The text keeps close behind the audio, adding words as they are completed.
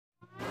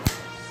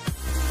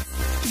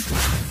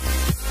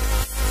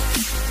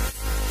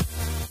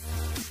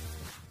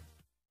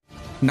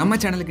நம்ம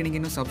சேனலுக்கு நீங்கள்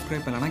இன்னும்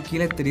சப்ஸ்கிரைப் பண்ணலாம்,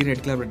 கீழே தெரியுற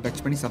ரெட் கலர் டச்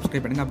பண்ணி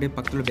சப்ஸ்கிரைப் பண்ணுங்கள். அப்படியே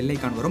பக்கத்தில் பெல்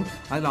ஐக்கான் வரும்,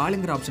 அதில்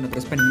ஆளுங்கிற ஆப்ஷனை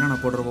ப்ரெஸ் பண்ணிங்கன்னா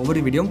நான் போடுற ஒவ்வொரு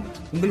வீடியோ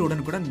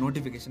உங்களுடன் கூட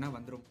நோட்டிஃபிகேஷனாக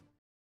வந்துடும்.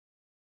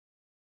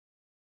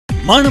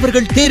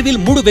 மாணவர்கள்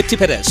தேர்வில் முழு வெற்றி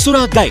பெற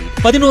சுரா கைட்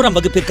 11ஆம்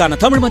வகுப்பிற்கான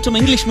தமிழ் மற்றும்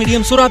இங்கிலீஷ்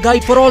மீடியம் சுரா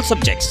கைட் ஃபார் ஆல்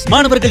சப்ஜெக்ட்ஸ்.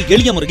 மாணவர்கள்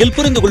எளிய முறையில்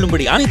புரிந்து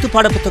கொள்ளும்படி அனைத்து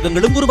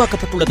பாடப்புத்தகங்களும்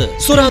உருவாக்கப்பட்டுள்ளது.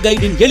 சுரா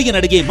கைடின் எளிய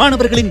நடையே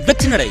மாணவர்களின்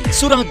வெற்றி நடை.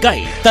 சுரா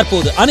கைட்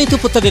தற்போது அனைத்து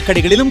புத்தக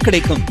கடைகளிலும்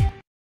கிடைக்கும்.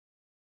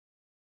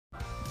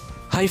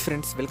 Hi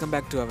friends, welcome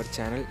back to our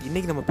channel.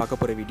 இன்றைக்கி நம்ம பார்க்க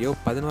போகிற வீடியோ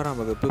 11ஆம்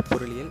வகுப்பு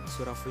பொருளியல்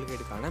சூரா ஃபுல்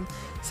கைடுக்கான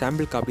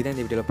சாம்பிள் காப்பி தான்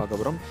இந்த வீடியோவில் பார்க்க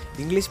போகிறோம்.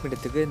 இங்கிலீஷ்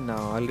மீடியத்துக்கு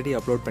நான் ஆல்ரெடி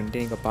அப்லோட்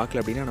பண்ணிட்டு நீங்கள்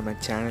பார்க்கல அப்படின்னா நம்ம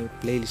சேனல்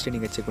பிளேலிஸ்ட்டை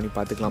நீங்கள் செக் பண்ணி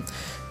பார்த்துக்கலாம்.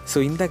 ஸோ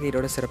இந்த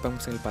கைடோட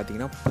சிறப்பம்சங்கள்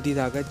பார்த்தீங்கன்னா,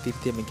 புதிதாக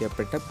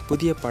திருத்தியமைக்கப்பட்ட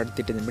புதிய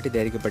பாடத்திட்டத்தின் பற்றி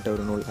தயாரிக்கப்பட்ட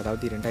ஒரு நூல்.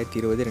 அதாவது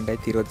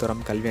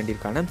 2020-2021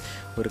 கல்வியாண்டிற்கான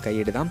ஒரு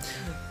கையேடு தான்.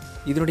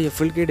 இதனுடைய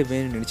ஃபுல் கைடு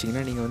வேணும்னு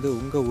நினச்சிங்கன்னா நீங்கள்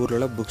உங்கள் ஊரில்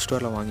உள்ள புக்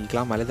ஸ்டோரில்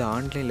வாங்கிக்கலாம், அல்லது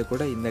ஆன்லைனில்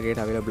கூட இந்த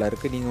கைடு அவைலபிளாக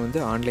இருக்குது.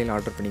 நீங்கள் ஆன்லைனில்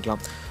ஆர்டர்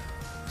பண்ணிக்கலாம்.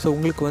 ஸோ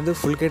உங்களுக்கு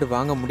ஃபுல் கைடு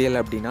வாங்க முடியலை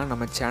அப்படின்னா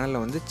நம்ம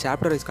சேனலில்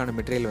சாப்டர் வைஸ்க்கான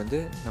மெட்டீரியல்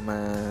நம்ம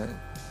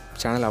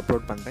சேனலில்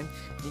அப்லோட் பண்ணுறேன்.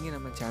 நீங்கள்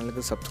நம்ம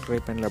சேனலுக்கு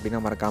சப்ஸ்கிரைப் பண்ணல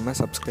அப்படின்னா மறக்காமல்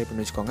சப்ஸ்கிரைப்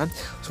பண்ணி வச்சுக்கோங்க.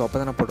 ஸோ அப்போ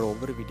தான் நான் போடுற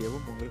ஒவ்வொரு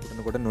வீடியோவும்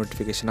உங்களுக்கு கூட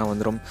நோட்டிஃபிகேஷனாக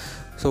வந்துடும்.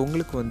 ஸோ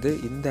உங்களுக்கு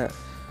இந்த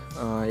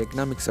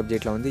எக்கனாமிக்ஸ்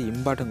சப்ஜெக்டில்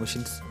இம்பார்ட்டன்ட்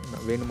கொஷின்ஸ்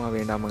வேணுமா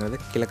வேண்டாமாங்கிறது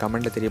கீழே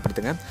கமெண்ட்டில்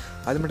தெரியப்படுத்துங்க.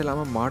 அது மட்டும்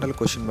இல்லாமல் model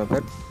question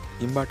paper,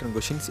 important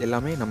questions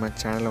எல்லாமே நம்ம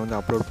சேனலில்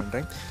அப்லோட்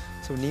பண்ணுறேன்.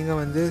 ஸோ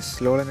நீங்கள்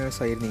ஸ்லோ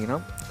லேர்னர்ஸாக இருந்தீங்கன்னா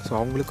ஸோ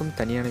அவங்களுக்கும்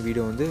தனியான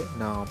வீடியோ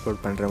நான் அப்லோட்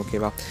பண்ணுறேன்.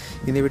 ஓகேவா?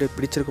 இந்த வீடியோ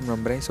பிடிச்சிருக்கும்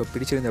நம்புகிறேன். ஸோ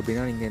பிடிச்சிருந்து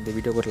அப்படின்னா நீங்கள் இந்த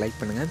வீடியோக்கு ஒரு லைக்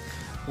பண்ணுங்கள்.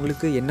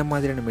 உங்களுக்கு என்ன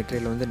மாதிரியான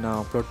மெட்டீரியல் நான்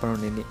அப்லோட்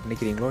பண்ணணும்னு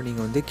நினைக்கிறீங்களோ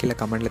நீங்கள் கீழே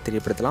கமெண்ட்டில்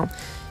தெரியப்படுத்தலாம்.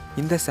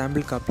 இந்த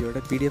சாம்பிள் காப்பியோட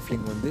பிடிஎஃப்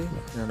லிங்க்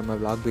நான் நம்ம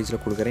வ்ளாக்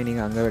பேஜில் கொடுக்குறேன்.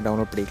 நீங்கள் அங்கே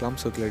டவுன்லோட் பண்ணிக்கலாம்.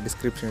 ஸோ கீழே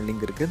டிஸ்கிரிப்ஷன்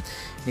லிங்க் இருக்குது,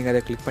 நீங்கள்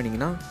அதை கிளிக்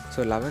பண்ணிங்கன்னா so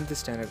 11th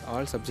standard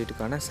all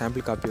சப்ஜெக்ட்டுக்கான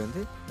sample copy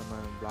நம்ம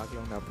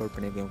வ்ளாகில் அப்லோட்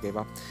பண்ணியிருக்கேன்.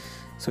 ஓகேவா?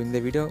 ஸோ இந்த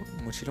வீடியோ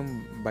முற்றிலும்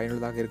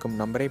பயனுள்ளதாக இருக்கும்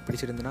நம்பரை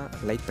பிடிச்சிருந்துன்னா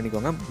லைக்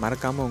பண்ணிக்கோங்க.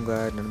 மறக்காமல்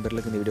உங்கள்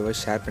நண்பர்களுக்கு இந்த வீடியோவை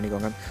ஷேர்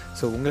பண்ணிக்கோங்க.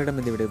 ஸோ உங்களிடம்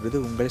இந்த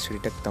வீடியோ உங்கள்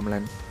ஸ்டடி டெக்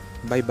தமிழன்.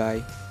 Bye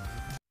bye.